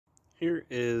Here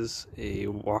is a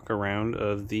walk around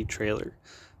of the trailer.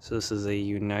 So this is a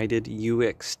United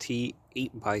UXT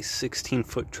 8x16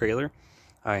 foot trailer.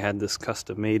 I had this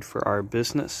custom made for our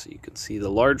business. You can see the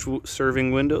large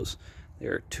serving windows.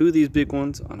 There are two of these big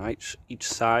ones on each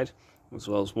side, as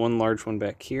well as one large one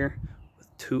back here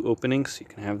with two openings. So you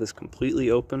can have this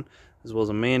completely open, as well as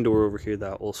a man door over here that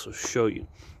I'll also show you.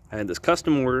 I had this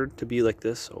custom ordered to be like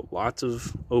this, so lots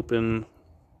of open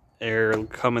air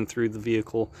coming through the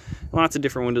vehicle, lots of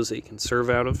different windows that you can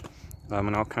serve out of,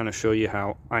 and I'll kind of show you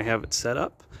how I have it set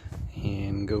up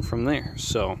and go from there.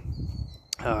 So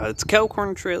it's a Kettle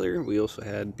corn trailer. We also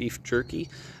had beef jerky.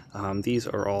 These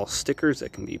are all stickers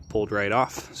that can be pulled right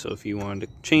off, so if you wanted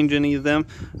to change any of them,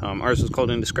 ours is called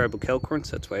Indescribable Kettle corn,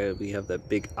 so that's why we have that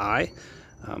big eye,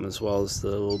 as well as the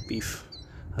little beef,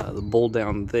 the bowl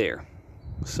down there.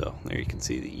 So there you can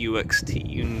see the UXT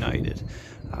United.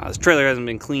 This trailer hasn't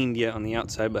been cleaned yet on the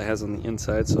outside, but it has on the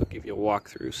inside, so I'll give you a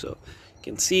walkthrough. So you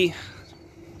can see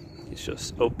it's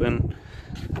just open.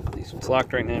 It's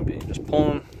locked right now, but you just pull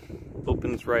them,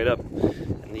 opens right up.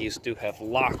 And these do have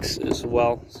locks as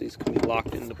well, so these can be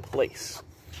locked into place.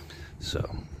 So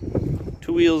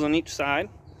two wheels on each side.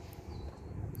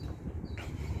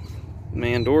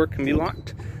 Man door can be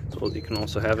locked, as well as you can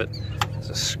also have it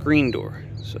as a screen door.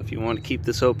 So if you want to keep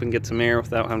this open, get some air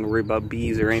without having to worry about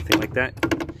bees or anything like that,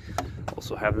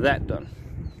 also have that done.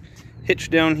 Hitch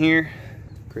down here,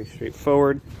 pretty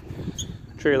straightforward.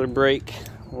 Trailer brake,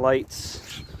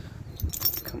 lights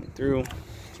coming through,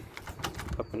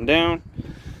 up and down.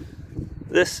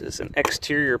 This is an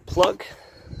exterior plug,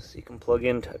 so you can plug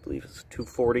into, I believe it's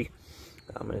 240.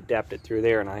 I'm going to adapt it through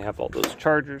there, and I have all those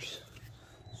chargers,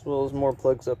 as well as more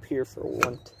plugs up here for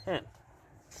 110.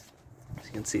 As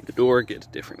you can see the door, get a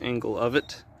different angle of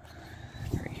it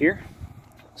right here.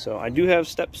 So I do have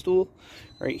step stool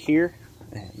right here,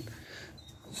 and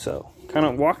so kind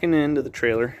of walking into the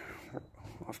trailer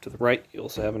off to the right, you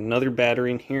also have another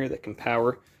battery in here that can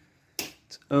power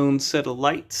its own set of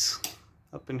lights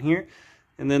up in here,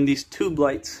 and then these tube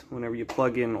lights, whenever you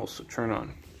plug in, also turn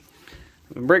on.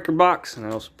 The breaker box, and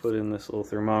I also put in this little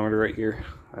thermometer right here.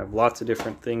 I have lots of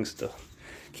different things to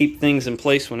keep things in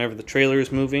place whenever the trailer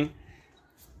is moving.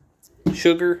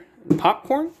 Sugar and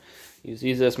popcorn. Use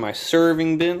these as my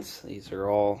serving bins. These are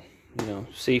all,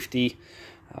 safety,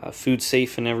 food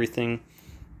safe and everything.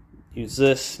 Use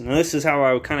this. Now this is how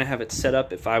I would kind of have it set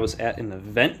up if I was at an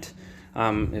event.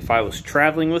 If I was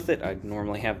traveling with it, I'd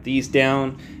normally have these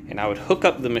down, and I would hook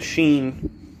up the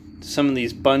machine to some of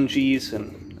these bungees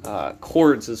and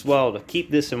cords as well to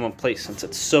keep this in one place since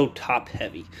it's so top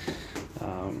heavy.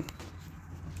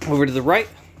 Over to the right,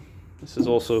 this is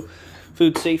also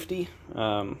food safety,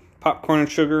 popcorn and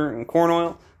sugar and corn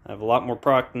oil. I have a lot more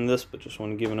product than this, but just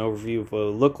want to give an overview of what it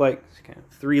would look like. It's kind of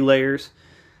 3 layers,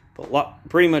 but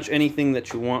pretty much anything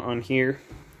that you want on here.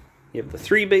 You have the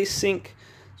 3-base sink,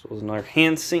 as well as another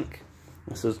hand sink.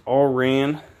 This is all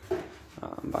ran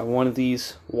by one of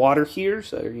these water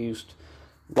heaters that are used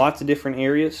lots of different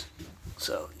areas.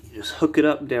 So you just hook it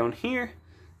up down here,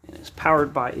 and it's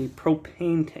powered by a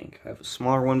propane tank. I have a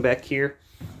smaller one back here.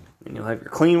 And you'll have your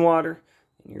clean water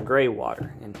and your gray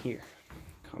water in here.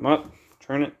 Come up,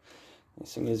 turn it.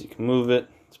 As soon as you can move it,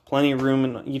 there's plenty of room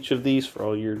in each of these for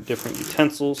all your different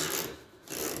utensils.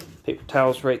 Paper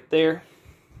towels right there.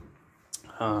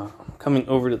 Coming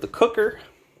over to the cooker,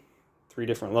 3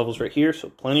 different levels right here, so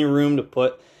plenty of room to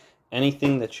put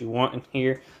anything that you want in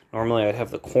here. Normally I'd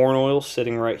have the corn oil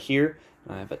sitting right here.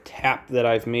 I have a tap that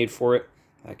I've made for it.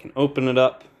 I can open it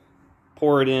up,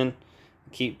 pour it in,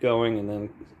 keep going, and then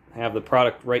have the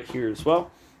product right here as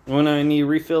well. And when I need a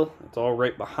refill, it's all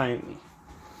right behind me.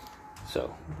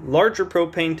 So larger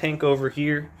propane tank over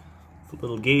here with a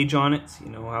little gauge on it, so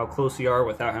you know how close you are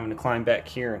without having to climb back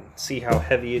here and see how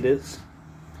heavy it is.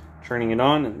 Turning it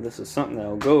on, and this is something that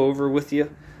I'll go over with you,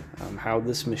 how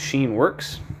this machine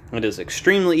works. It is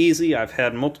extremely easy. I've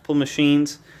had multiple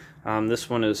machines. This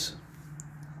one is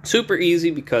super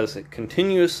easy because it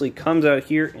continuously comes out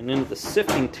here and into the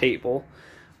sifting table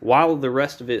while the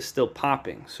rest of it is still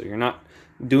popping. So you're not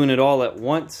doing it all at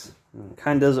once. It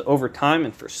kind of does it over time,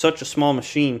 and for such a small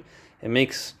machine, it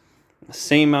makes the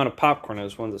same amount of popcorn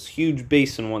as one of those huge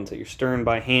basin ones that you're stirring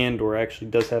by hand, or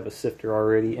actually does have a sifter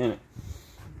already in it.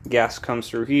 Gas comes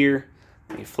through here,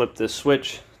 you flip this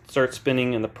switch, it starts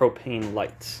spinning, and the propane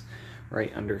lights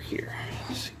right under here.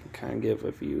 So you can kind of give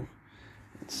a view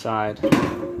inside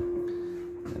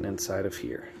and inside of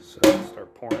here. So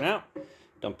start pouring out,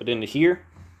 dump it into here.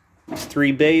 These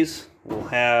 3 bays will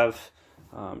have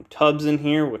tubs in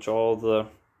here, which all the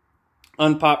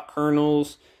unpopped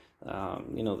kernels,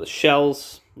 the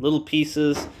shells, little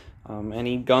pieces,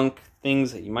 Any gunk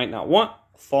things that you might not want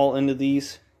fall into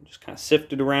these. Just kind of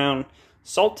sift it around,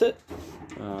 salt it,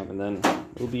 and then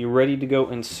we'll be ready to go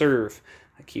and serve.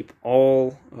 I keep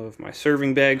all of my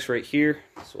serving bags right here,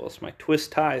 as well as my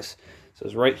twist ties. It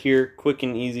says right here, quick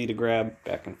and easy to grab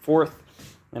back and forth.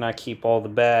 And I keep all the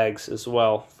bags as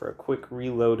well for a quick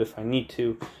reload if I need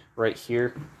to, right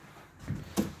here.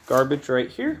 Garbage right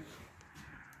here.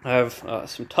 I have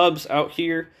some tubs out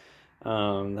here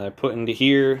that I put into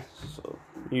here. So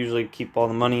usually keep all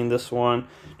the money in this one.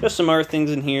 Just some other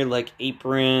things in here like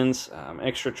aprons,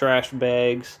 extra trash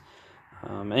bags,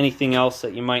 anything else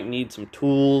that you might need, some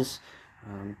tools,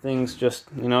 things just,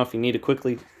 you know, if you need to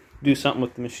quickly do something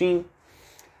with the machine.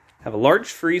 Have a large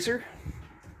freezer.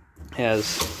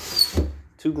 Has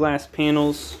 2 glass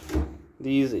panels.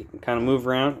 These that you can kind of move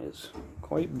around. Is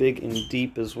quite big and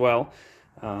deep as well.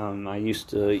 I used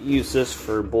to use this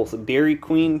for both Dairy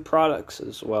Queen products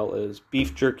as well as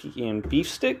beef jerky and beef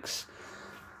sticks.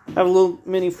 Have a little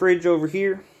mini fridge over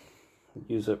here.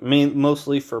 Use it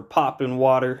mostly for popping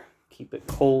water, keep it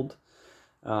cold.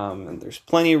 And there's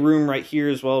plenty of room right here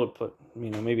as well to put, you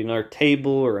know, maybe another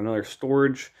table or another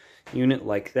storage unit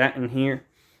like that in here.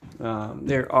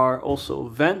 There are also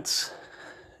vents,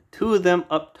 2 of them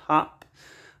up top.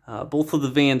 Both of the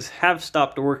vans have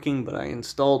stopped working, but I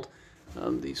installed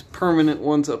these permanent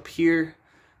ones up here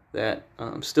that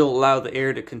still allow the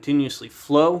air to continuously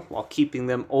flow while keeping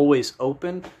them always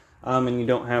open. And you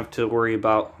don't have to worry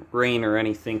about rain or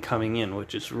anything coming in,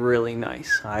 which is really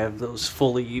nice. I have those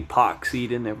fully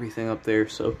epoxied and everything up there,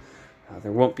 so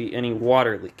there won't be any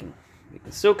water leaking. You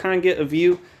can still kind of get a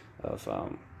view of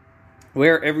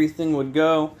where everything would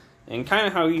go and kind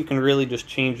of how you can really just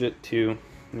change it to,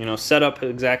 you know, set up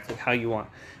exactly how you want.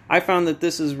 I found that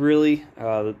this is really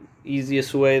the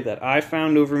easiest way that I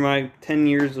found over my 10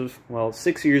 years of, well,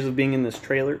 6 years of being in this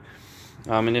trailer.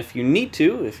 And if you need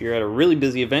to, if you're at a really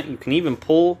busy event, you can even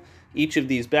pull each of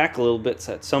these back a little bit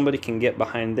so that somebody can get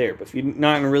behind there. But if you're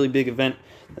not in a really big event,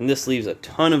 then this leaves a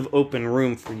ton of open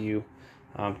room for you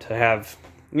to have,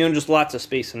 you know, just lots of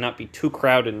space and not be too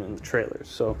crowded in the trailers.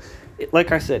 So,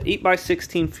 like I said, 8 by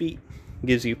 16 feet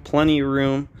gives you plenty of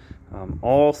room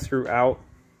all throughout.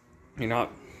 You're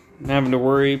not having to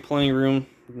worry, plenty of room,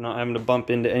 not having to bump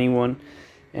into anyone,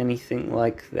 anything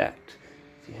like that.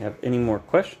 If you have any more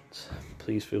questions,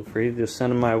 please feel free to just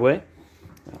send them my way.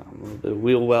 A little bit of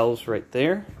wheel wells right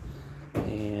there.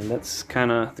 And that's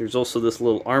kind of, there's also this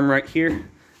little arm right here.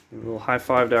 A little high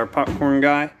five to our popcorn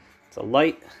guy. It's a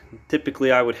light.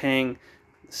 Typically I would hang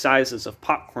sizes of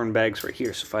popcorn bags right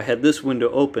here. So if I had this window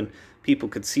open, people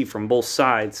could see from both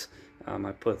sides.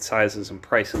 I put sizes and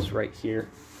prices right here.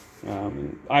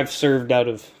 I've served out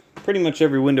of pretty much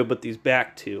every window but these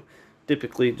back 2.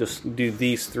 Typically just do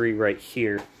these 3 right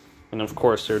here. And of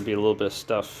course there'd be a little bit of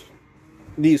stuff.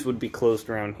 These would be closed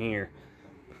around here.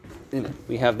 And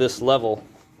we have this level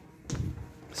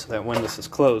so that when this is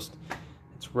closed,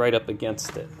 it's right up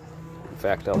against it. In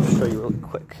fact, I'll show you really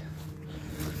quick.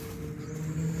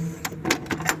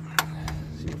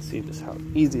 So you can see just how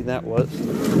easy that was.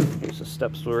 Here's a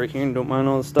step stool right here, and don't mind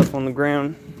all the stuff on the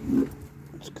ground.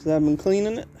 Just because I've been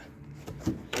cleaning it.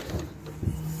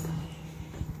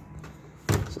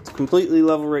 So it's completely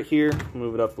level right here.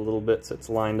 Move it up a little bit so it's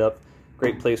lined up.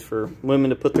 Great place for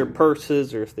women to put their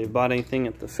purses, or if they bought anything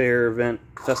at the fair, event,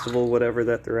 festival, whatever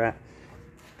that they're at.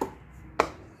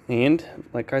 And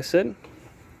like I said,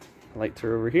 lights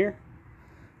are over here.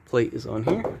 Plate is on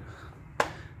here.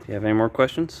 If you have any more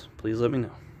questions, please let me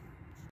know.